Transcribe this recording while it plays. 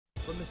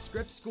From the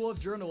Scripps School of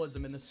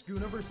Journalism in the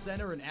Schoonover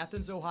Center in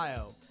Athens,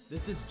 Ohio,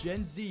 this is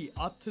Gen Z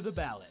Up to the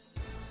Ballot.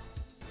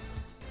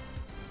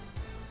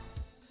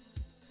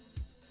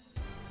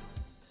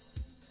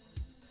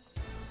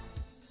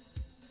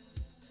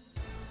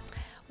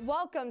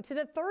 Welcome to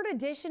the third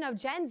edition of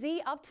Gen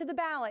Z Up to the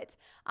Ballot.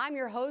 I'm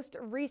your host,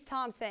 Reese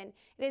Thompson.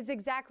 It is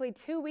exactly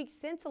 2 weeks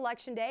since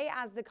Election Day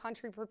as the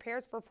country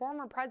prepares for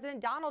former President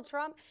Donald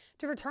Trump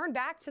to return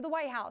back to the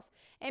White House,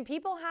 and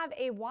people have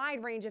a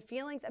wide range of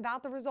feelings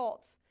about the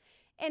results.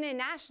 In a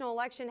national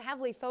election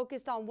heavily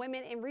focused on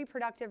women and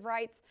reproductive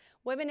rights,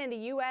 women in the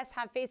U.S.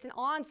 have faced an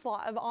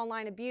onslaught of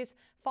online abuse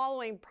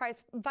following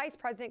Vice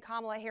President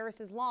Kamala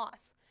Harris's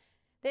loss.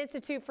 The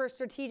Institute for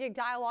Strategic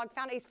Dialogue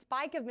found a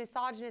spike of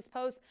misogynist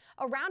posts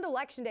around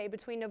Election Day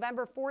between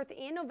November 4th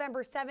and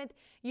November 7th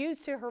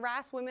used to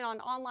harass women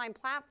on online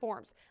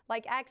platforms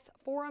like X,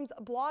 forums,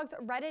 blogs,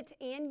 Reddit,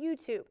 and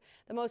YouTube.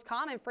 The most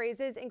common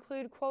phrases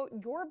include, quote,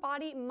 "your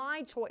body,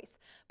 my choice,"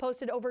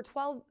 posted over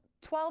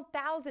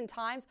 12,000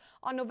 times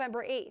on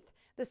November 8th.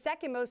 The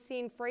second most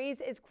seen phrase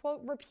is,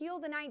 quote, "repeal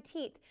the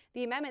 19th,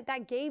 the amendment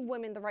that gave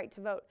women the right to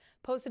vote,"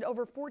 posted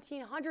over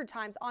 1,400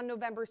 times on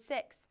November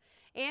 6th.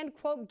 And,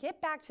 quote, "get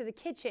back to the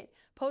kitchen,"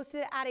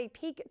 posted at a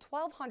peak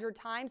 1,200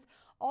 times,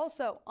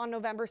 also on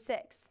November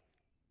 6th.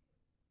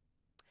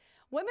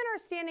 Women are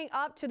standing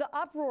up to the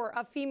uproar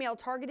of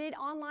female-targeted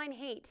online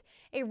hate.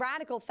 A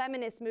radical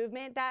feminist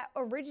movement that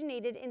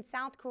originated in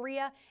South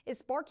Korea is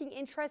sparking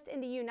interest in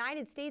the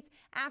United States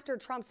after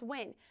Trump's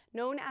win.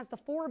 Known as the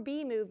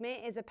 4B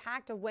movement, is a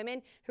pact of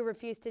women who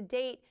refuse to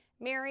date,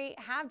 marry,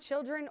 have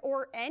children,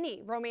 or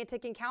any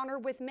romantic encounter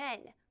with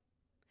men.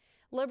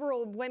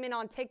 Liberal women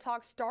on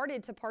TikTok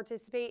started to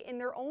participate in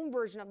their own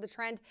version of the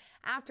trend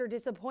after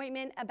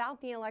disappointment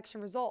about the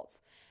election results.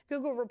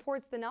 Google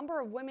reports the number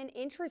of women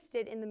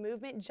interested in the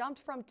movement jumped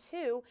from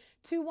 2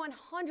 to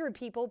 100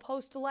 people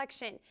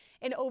post-election,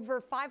 and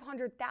over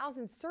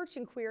 500,000 search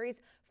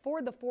inquiries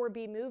for the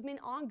 4B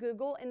movement on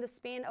Google in the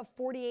span of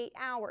 48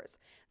 hours.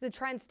 The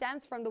trend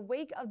stems from the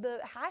wake of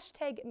the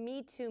hashtag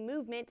 #MeToo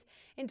movement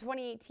in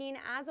 2018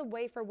 as a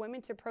way for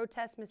women to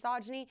protest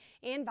misogyny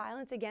and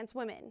violence against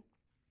women.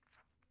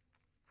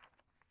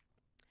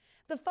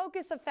 The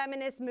focus of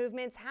feminist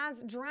movements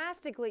has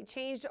drastically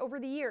changed over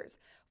the years,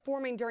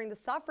 forming during the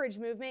suffrage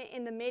movement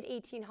in the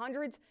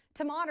mid-1800s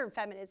to modern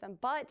feminism,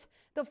 but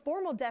the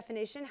formal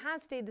definition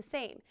has stayed the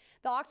same.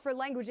 The Oxford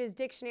Languages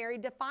Dictionary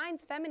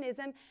defines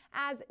feminism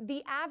as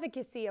the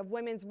advocacy of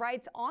women's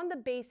rights on the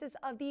basis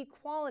of the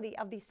equality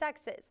of the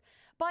sexes.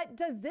 But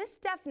does this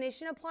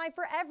definition apply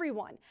for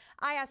everyone?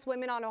 I asked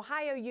women on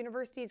Ohio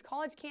University's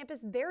college campus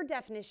their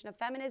definition of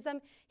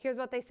feminism. Here's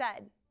what they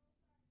said.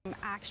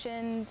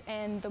 Actions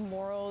and the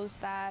morals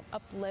that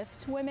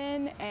uplift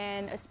women,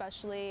 and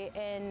especially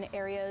in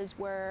areas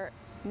where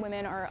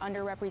women are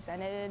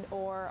underrepresented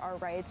or our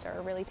rights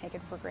are really taken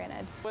for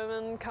granted.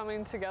 Women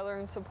coming together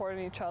and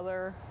supporting each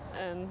other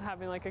and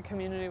having like a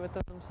community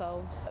within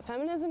themselves.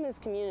 Feminism is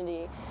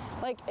community.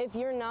 Like, if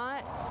you're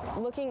not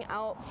looking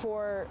out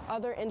for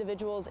other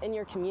individuals in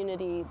your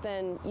community,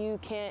 then you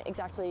can't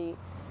exactly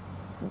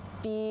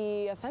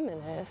be a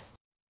feminist.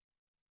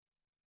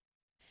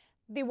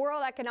 The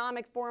World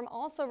Economic Forum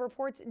also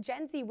reports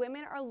Gen Z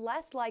women are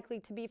less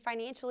likely to be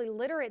financially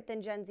literate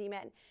than Gen Z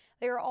men.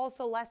 They are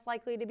also less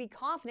likely to be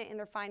confident in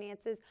their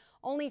finances.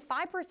 Only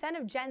 5%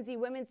 of Gen Z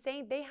women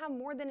say they have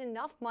more than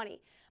enough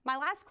money. My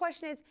last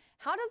question is,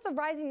 how does the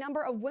rising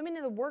number of women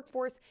in the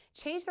workforce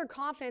change their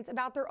confidence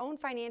about their own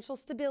financial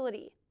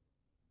stability?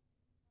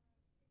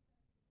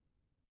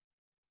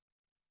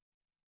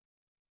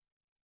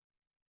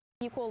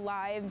 Equal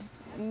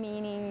lives,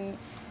 meaning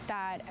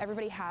that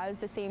everybody has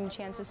the same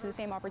chances to the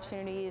same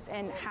opportunities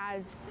and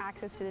has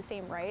access to the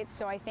same rights.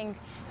 So I think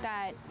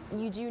that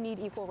you do need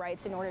equal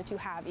rights in order to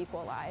have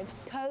equal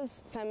lives.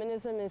 Because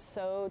feminism is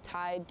so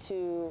tied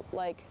to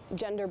like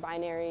gender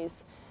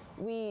binaries,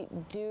 we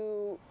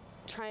do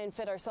try and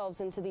fit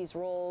ourselves into these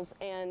roles,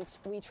 and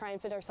we try and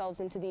fit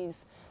ourselves into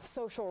these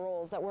social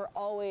roles that we're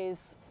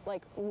always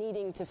like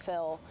needing to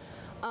fill.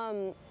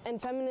 And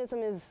feminism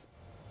is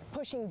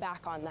pushing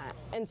back on that.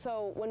 And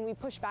so when we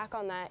push back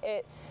on that,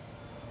 it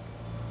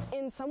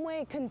in some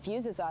way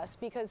confuses us,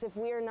 because if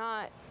we're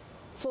not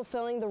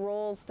fulfilling the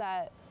roles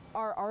that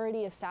are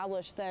already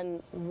established,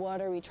 then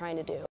what are we trying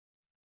to do?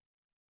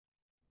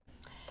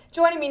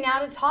 Joining me now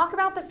to talk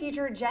about the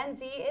future of Gen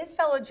Z is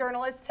fellow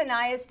journalist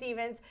Tanaya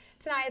Stevens.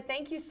 Tanaya,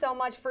 thank you so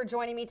much for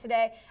joining me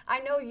today. I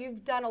know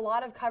you've done a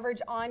lot of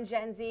coverage on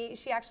Gen Z.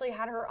 She actually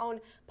had her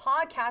own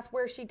podcast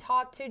where she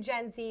talked to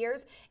Gen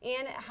Zers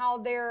and how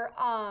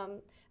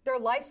their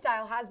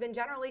lifestyle has been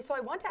generally. So I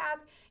want to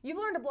ask, you've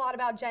learned a lot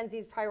about Gen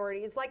Z's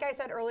priorities. Like I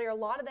said earlier, a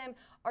lot of them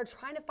are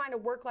trying to find a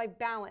work-life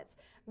balance.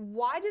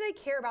 Why do they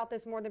care about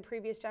this more than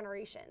previous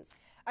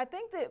generations? I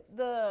think that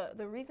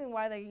the reason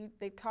why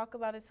they talk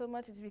about it so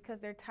much is because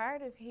they're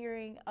tired of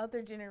hearing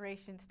other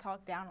generations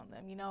talk down on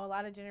them. You know, a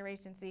lot of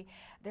generations see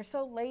they're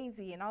so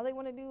lazy and all they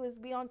want to do is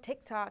be on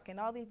TikTok and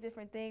all these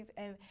different things.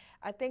 And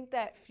I think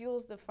that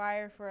fuels the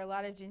fire for a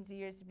lot of Gen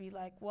Zers to be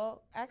like,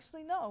 well,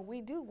 actually, no,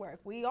 we do work.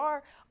 We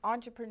are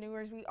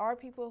entrepreneurs. We are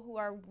people who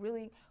are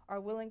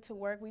willing to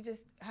work. We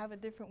just have a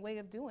different way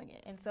of doing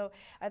it. And so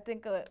I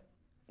think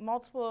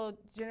multiple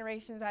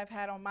generations I've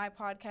had on my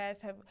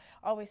podcast have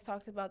always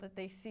talked about that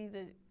they see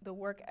the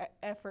work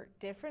effort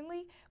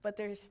differently, but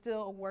there's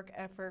still a work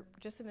effort,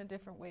 just in a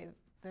different way of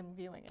them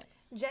viewing it.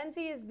 Gen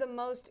Z is has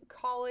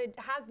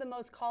the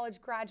most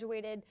college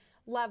graduated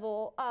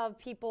level of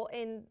people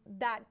in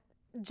that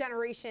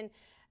generation.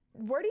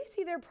 Where do you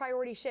see their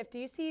priority shift? Do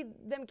you see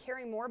them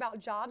caring more about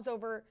jobs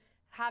over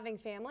having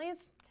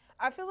families?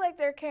 I feel like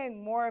they're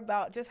caring more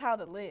about just how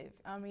to live.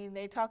 I mean,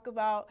 they talk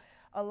about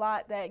a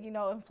lot that, you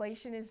know,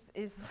 inflation is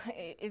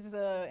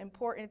an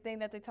important thing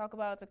that they talk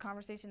about. It's a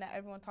conversation that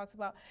everyone talks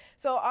about.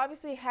 So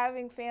obviously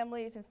having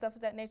families and stuff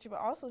of that nature, but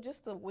also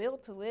just the will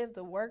to live,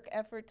 the work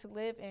effort to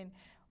live, and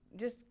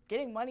just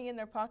getting money in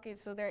their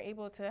pockets so they're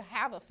able to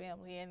have a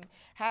family and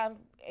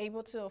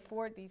able to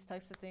afford these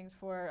types of things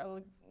for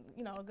a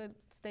good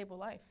stable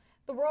life.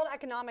 The World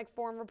Economic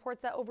Forum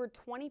reports that over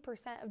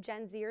 20% of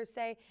Gen Zers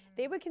say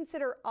they would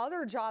consider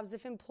other jobs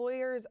if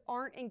employers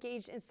aren't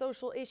engaged in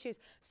social issues,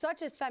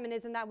 such as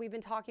feminism that we've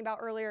been talking about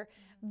earlier.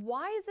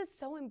 Why is this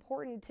so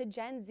important to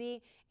Gen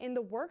Z in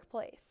the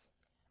workplace?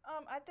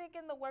 I think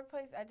in the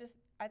workplace,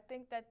 I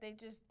think that they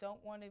just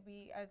don't want to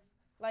be as,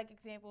 like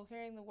example,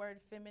 hearing the word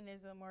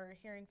feminism or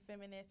hearing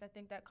feminist, I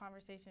think that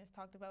conversation is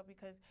talked about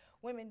because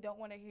women don't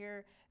want to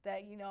hear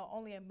that, you know,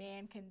 only a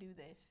man can do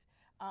this.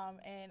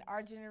 And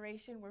our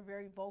generation, we're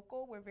very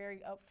vocal, we're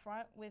very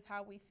upfront with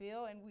how we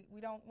feel, and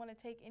we don't want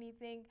to take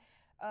anything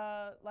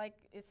like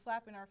it's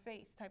slap in our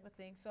face type of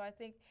thing. So I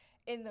think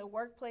in the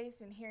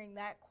workplace and hearing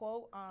that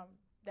quote,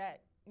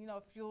 that, you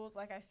know, fuels,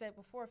 like I said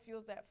before,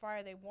 fuels that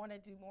fire. They want to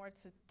do more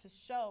to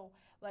show,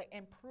 like,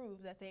 and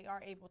prove that they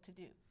are able to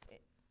do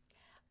it.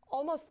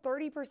 Almost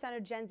 30%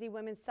 of Gen Z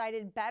women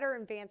cited better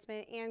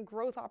advancement and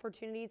growth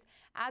opportunities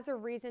as a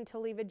reason to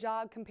leave a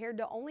job, compared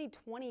to only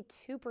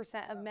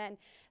 22% of men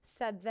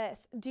said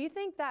this. Do you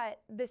think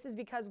that this is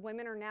because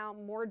women are now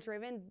more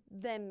driven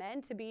than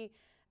men to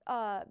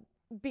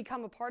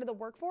become a part of the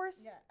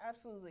workforce? Yeah,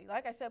 absolutely.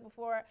 Like I said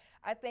before,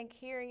 I think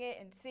hearing it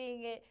and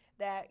seeing it,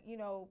 that, you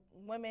know,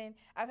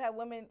 I had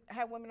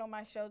women on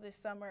my show this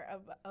summer,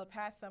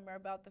 past summer,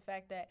 about the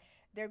fact that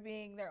they're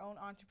being their own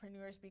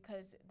entrepreneurs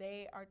because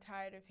they are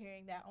tired of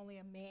hearing that only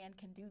a man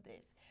can do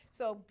this.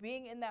 So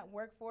being in that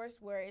workforce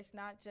where it's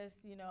not just,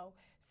 you know,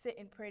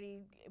 sitting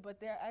pretty,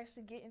 but they're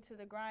actually getting to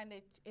the grind,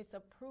 it's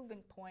a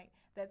proving point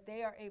that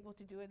they are able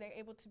to do it. They're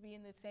able to be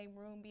in the same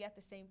room, be at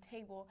the same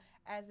table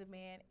as a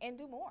man, and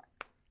do more.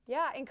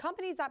 Yeah, and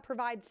companies that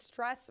provide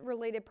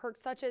stress-related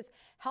perks such as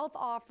health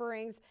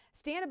offerings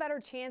stand a better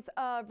chance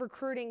of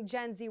recruiting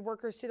Gen Z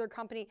workers to their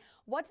company.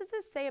 What does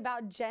this say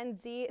about Gen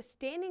Z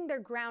standing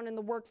their ground in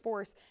the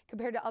workforce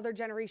compared to other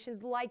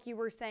generations, like you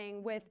were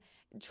saying, with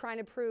trying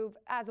to prove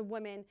as a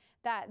woman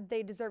that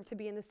they deserve to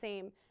be in the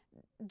same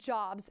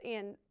jobs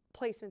and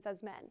placements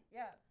as men?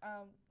 Yeah,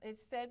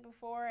 it's said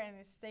before and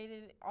it's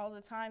stated all the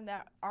time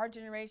that our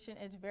generation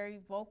is very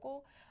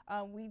vocal.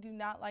 We do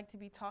not like to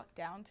be talked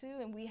down to,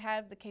 and we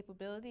have the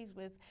capabilities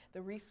with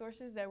the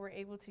resources that we're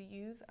able to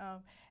use.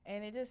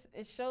 And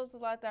it shows a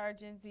lot that our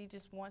Gen Z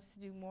just wants to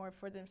do more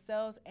for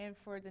themselves and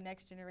for the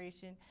next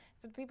generation,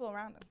 for the people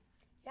around them.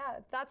 Yeah,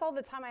 that's all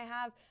the time I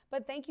have,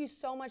 but thank you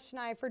so much,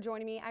 Shania, for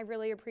joining me. I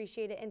really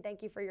appreciate it, and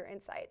thank you for your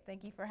insight.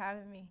 Thank you for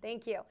having me.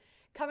 Thank you.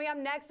 Coming up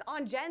next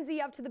on Gen Z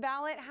Up to the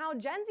Ballot, how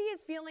Gen Z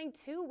is feeling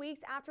 2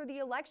 weeks after the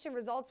election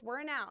results were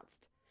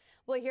announced.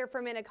 We'll hear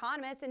from an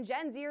economist and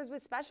Gen Zers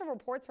with special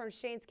reports from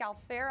Shane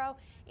SCALFARO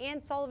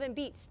and Sullivan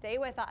Beach. Stay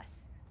with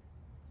us.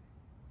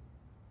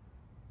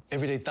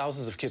 Every day,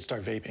 thousands of kids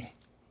start vaping.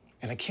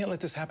 And I can't let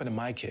this happen to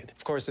my kid.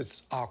 Of course,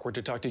 it's awkward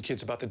to talk to your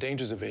kids about the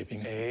dangers of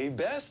vaping. Hey,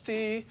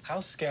 bestie, how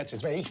sketch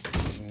is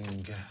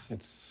vaping?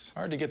 It's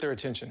hard to get their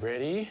attention.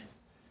 Ready?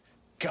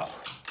 Go.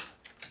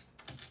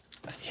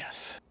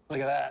 Yes. Look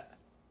at that.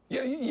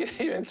 You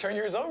even turn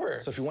yours over.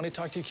 So if you want to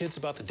talk to your kids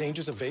about the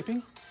dangers of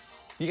vaping,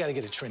 you got to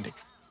get it trending.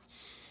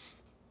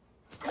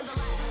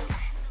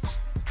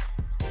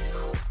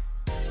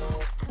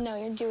 No,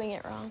 you're doing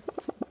it wrong.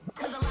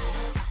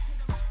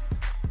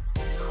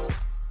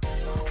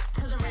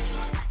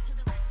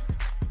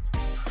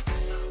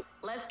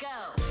 Let's go.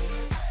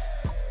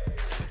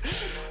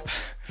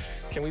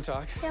 Can we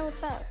talk? Yeah,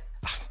 what's up?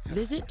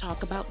 Visit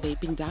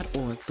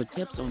talkaboutvaping.org for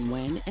tips on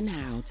when and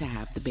how to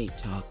have the vape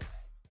talk.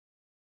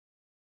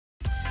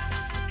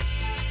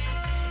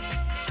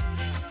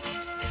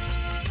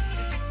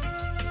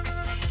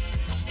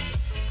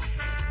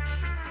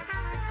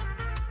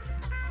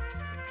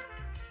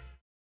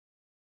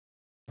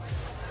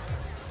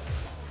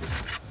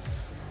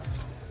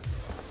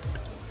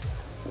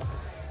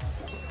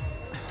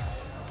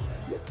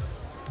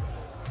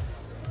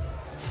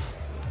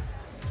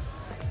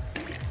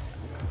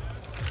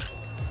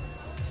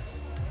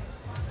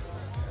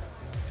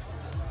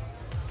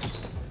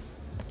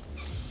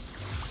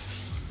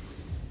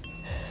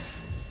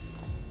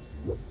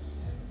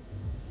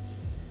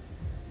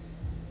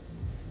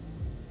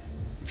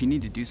 If you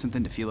need to do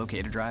something to feel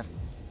okay to drive,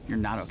 you're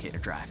not okay to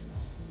drive.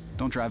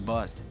 Don't drive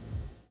buzzed.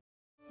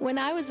 When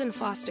I was in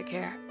foster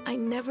care, I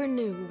never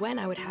knew when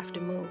I would have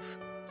to move.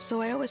 So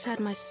I always had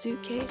my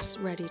suitcase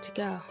ready to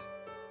go.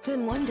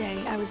 Then one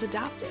day, I was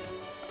adopted.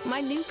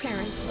 My new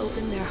parents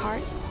opened their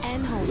hearts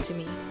and home to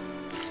me.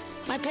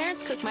 My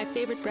parents cook my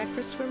favorite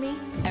breakfast for me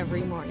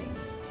every morning.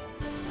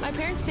 My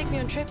parents take me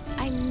on trips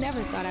I never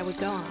thought I would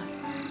go on.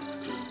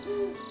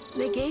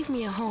 They gave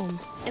me a home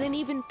and an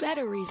even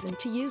better reason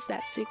to use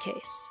that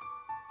suitcase.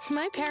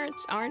 My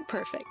parents aren't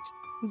perfect,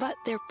 but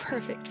they're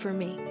perfect for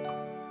me.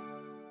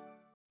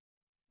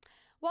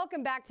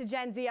 Welcome back to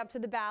Gen Z Up to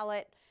the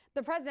Ballot.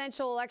 The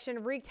presidential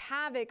election wreaked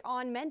havoc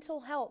on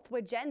mental health,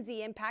 with Gen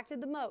Z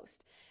impacted the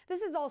most.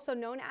 This is also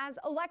known as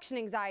election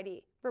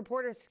anxiety.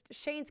 Reporter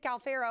Shane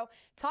SCALFARO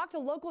talked to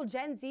local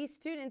Gen Z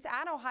students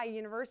at Ohio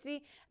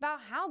University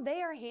about how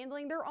they are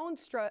handling their own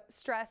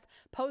stress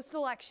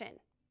post-election.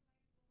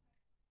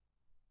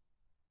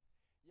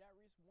 Yeah,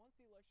 Reese, once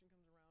the election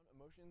comes around,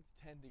 emotions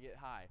tend to get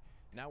high.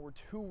 Now we're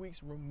 2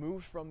 weeks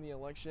removed from the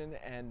election,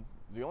 and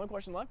the only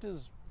question left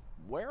is,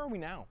 where are we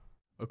now?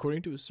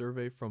 According to a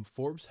survey from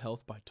Forbes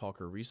Health by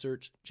Talker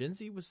Research, Gen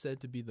Z was said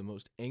to be the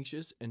most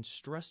anxious and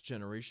stressed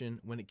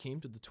generation when it came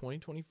to the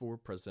 2024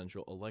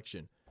 presidential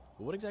election.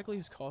 But what exactly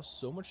has caused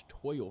so much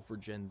toil for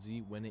Gen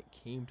Z when it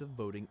came to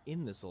voting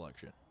in this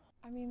election?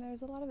 I mean,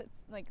 there's a lot of it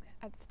like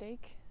at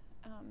stake.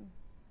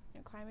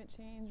 Climate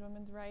change,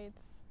 women's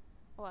rights,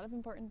 a lot of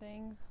important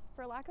things.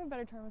 For lack of a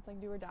better term, it's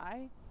like do or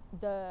die.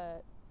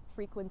 The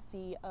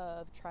frequency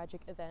of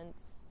tragic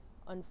events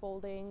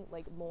unfolding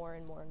like more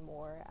and more and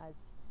more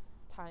as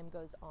time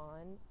goes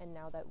on, and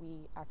now that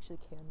we actually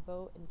can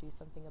vote and do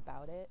something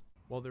about it.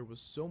 While there was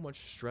so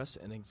much stress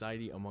and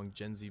anxiety among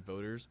Gen Z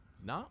voters,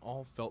 not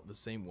all felt the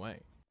same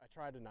way. I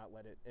try to not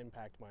let it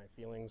impact my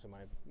feelings and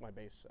my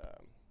base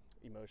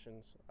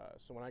emotions.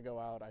 So when I go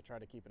out, I try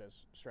to keep it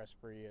as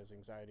stress-free, as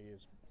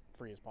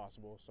anxiety-free as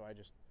possible. So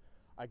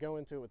I go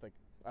into it with like,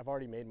 I've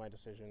already made my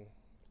decision,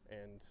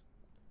 and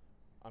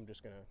I'm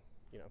just gonna,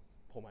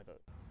 pull my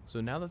vote. So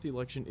now that the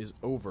election is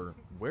over,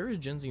 where is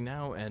Gen Z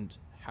now, and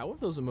how have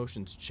those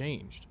emotions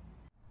changed?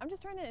 I'm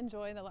just trying to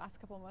enjoy the last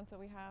couple of months that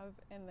we have,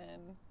 and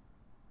then,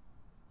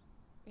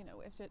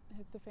 if it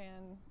hits the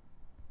fan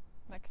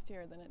next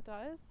year, then it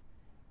does.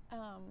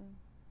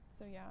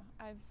 So yeah,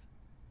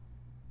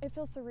 it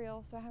feels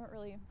surreal, so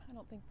I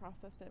don't think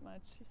processed it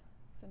much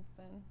since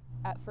then.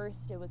 At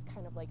first it was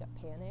kind of like a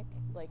panic,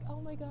 like,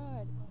 oh my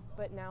God,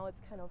 but now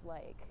it's kind of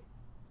like,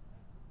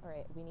 all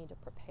right, we need to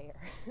prepare.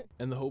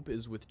 And the hope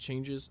is with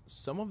changes,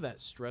 some of that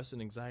stress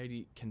and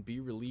anxiety can be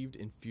relieved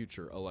in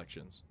future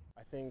elections.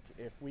 I think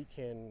if we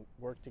can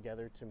work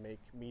together to make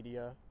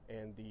media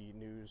and the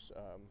news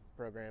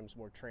programs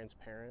more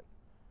transparent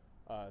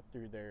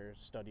through their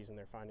studies and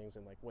their findings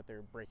and like what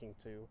they're breaking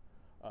to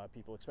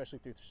people, especially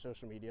through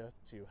social media,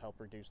 to help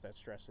reduce that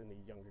stress in the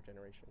younger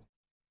generation.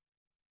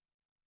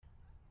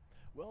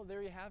 Well,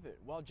 there you have it.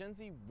 While Gen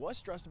Z was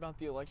stressed about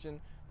the election,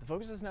 the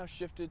focus has now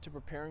shifted to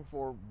preparing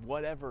for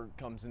whatever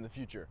comes in the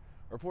future.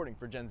 Reporting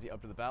for Gen Z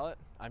Up to the Ballot,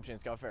 I'm Shane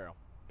SCALFARO.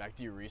 Back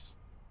to you, Reese.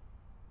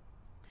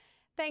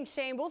 Thanks,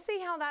 Shane. We'll see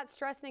how that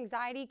stress and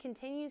anxiety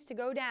continues to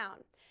go down.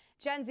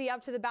 Gen Z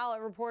Up to the Ballot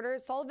reporter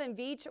Sullivan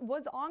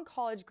was on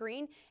College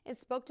Green and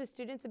spoke to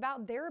students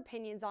about their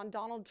opinions on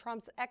Donald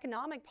Trump's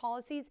economic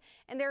policies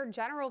and their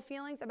general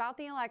feelings about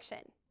the election.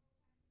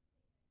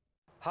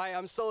 Hi,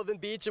 I'm Sullivan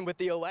Beach, and with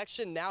the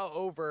election now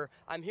over,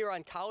 I'm here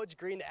on College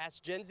Green to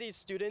ask Gen Z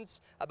students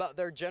about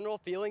their general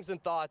feelings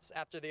and thoughts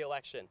after the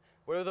election.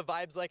 What are the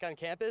vibes like on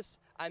campus?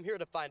 I'm here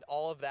to find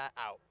all of that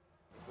out.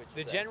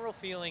 The general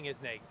feeling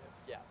is negative.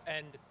 Yeah.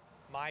 And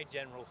my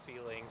general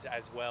feelings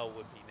as well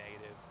would be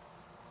negative,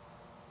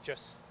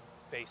 just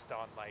based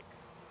on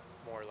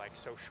more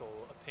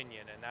social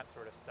opinion and that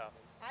sort of stuff.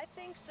 I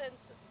think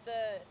since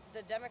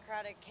the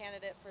Democratic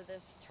candidate for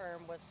this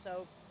term was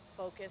so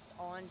focused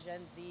on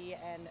Gen Z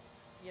and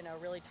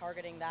really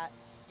targeting that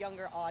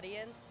younger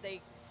audience,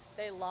 they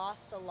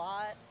lost a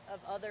lot of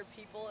other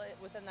people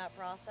within that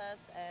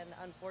process, and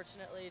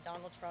unfortunately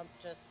Donald Trump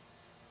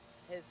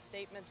his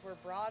statements were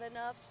broad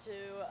enough to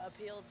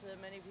appeal to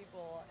many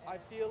people. I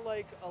feel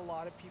like a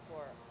lot of people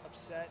are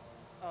upset,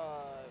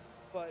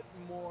 but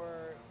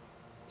more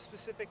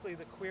specifically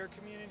the queer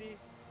community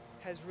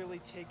has really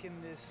taken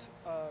this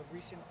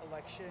recent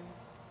election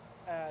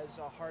as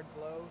a hard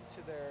blow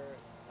to their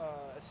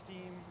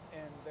esteem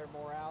and their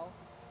morale,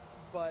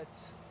 but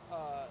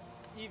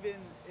even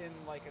in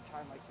a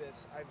time like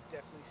this, I've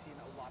definitely seen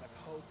a lot of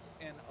hope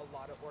and a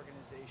lot of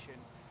organization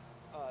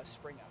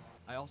spring up.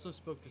 I also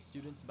spoke to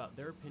students about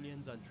their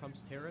opinions on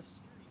Trump's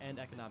tariffs and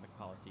economic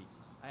policies.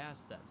 I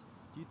asked them,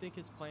 do you think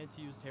his plan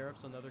to use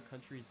tariffs on other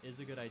countries is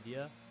a good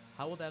idea?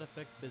 How will that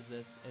affect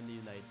business in the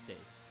United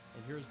States?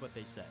 And here's what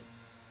they said.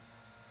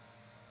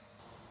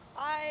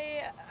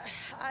 I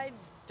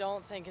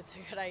don't think it's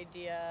a good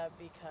idea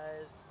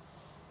because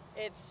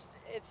it's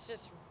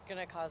just going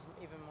to cause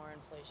even more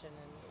inflation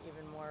and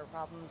even more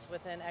problems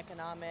within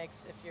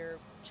economics. If you're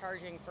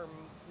charging for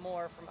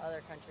more from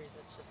other countries,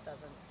 it just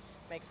doesn't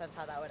make sense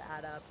how that would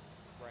add up.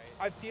 Right.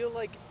 I feel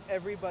like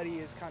everybody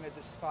is kind of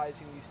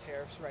despising these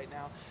tariffs right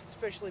now,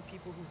 especially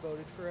people who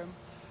voted for him.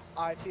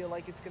 I feel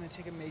like it's going to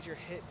take a major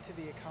hit to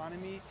the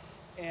economy,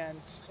 and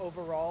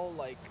overall,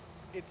 like,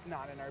 it's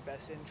not in our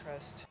best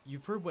interest.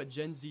 You've heard what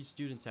Gen Z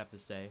students have to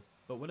say,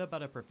 but what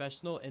about a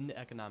professional in the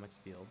economics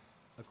field?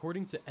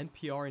 According to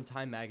NPR and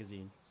Time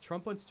magazine,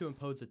 Trump wants to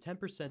impose a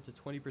 10% to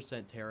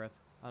 20% tariff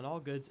on all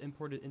goods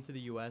imported into the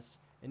U.S.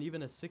 and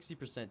even a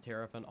 60%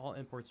 tariff on all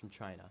imports from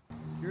China.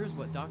 Here's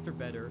what Dr.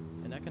 Better,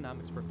 an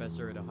economics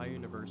professor at Ohio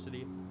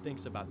University,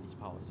 thinks about these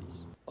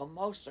policies. Well,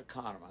 most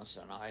economists,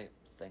 and I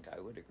think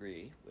I would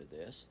agree with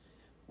this,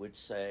 would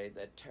say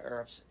that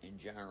tariffs in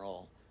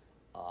general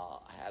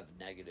have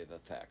negative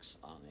effects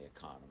on the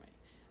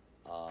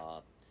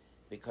economy.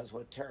 Because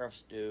what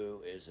tariffs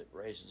do is it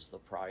raises the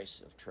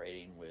price of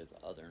trading with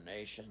other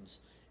nations,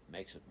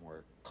 makes it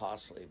more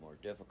costly, more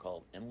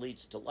difficult, and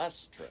leads to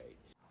less trade.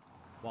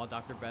 While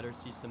Dr. Better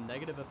sees some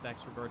negative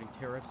effects regarding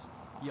tariffs,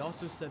 he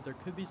also said there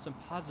could be some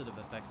positive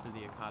effects to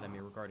the economy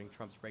regarding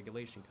Trump's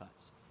regulation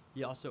cuts.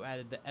 He also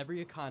added that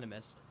every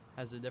economist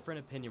has a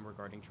different opinion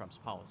regarding Trump's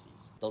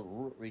policies. The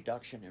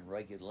reduction in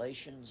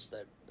regulations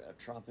that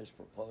Trump is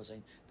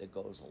proposing that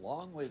goes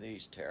along with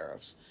these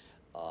tariffs,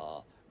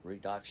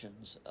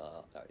 reductions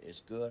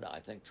is good. I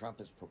think Trump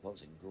is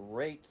proposing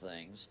great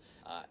things.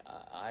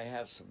 I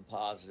have some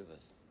positive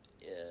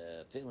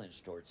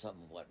feelings towards some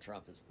of what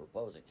Trump is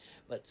proposing,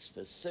 but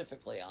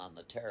specifically on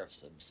the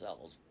tariffs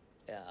themselves,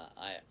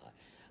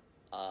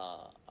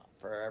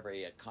 for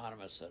every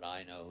economist that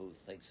I know who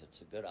thinks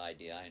it's a good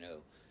idea, I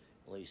know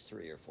at least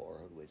 3 or 4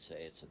 who would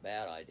say it's a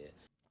bad idea.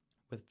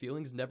 With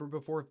feelings never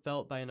before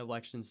felt by an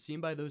election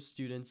seen by those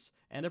students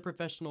and a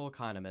professional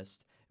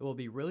economist, it will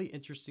be really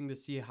interesting to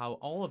see how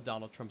all of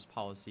Donald Trump's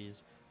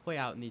policies play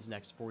out in these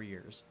next 4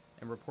 years.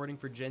 And reporting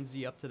for Gen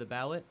Z Up to the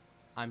Ballot,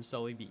 I'm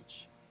Sully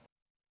Beach.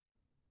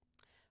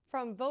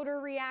 From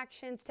voter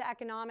reactions to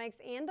economics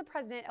and the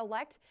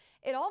president-elect,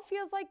 it all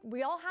feels like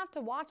we all have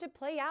to watch it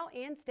play out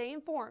and stay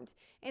informed.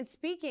 And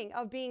speaking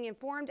of being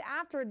informed,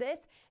 after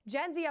this,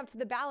 Gen Z Up to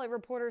the Ballot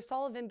reporter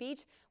Sullivan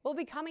Beach will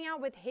be coming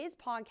out with his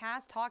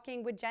podcast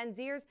talking with Gen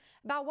Zers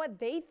about what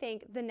they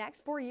think the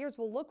next 4 years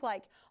will look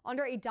like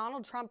under a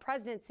Donald Trump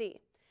presidency.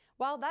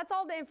 Well, that's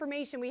all the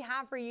information we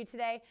have for you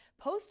today.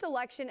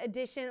 Post-election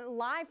edition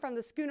live from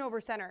the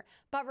Schoonover Center.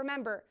 But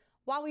remember,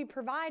 while we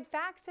provide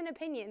facts and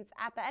opinions,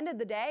 at the end of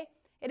the day,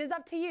 it is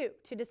up to you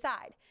to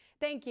decide.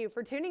 Thank you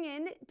for tuning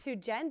in to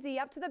Gen Z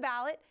Up to the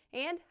Ballot,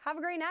 and have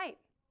a great night.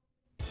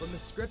 From the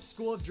Scripps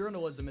School of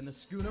Journalism in the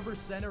Schoonover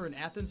Center in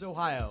Athens,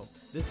 Ohio,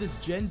 this is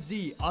Gen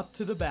Z Up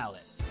to the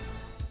Ballot.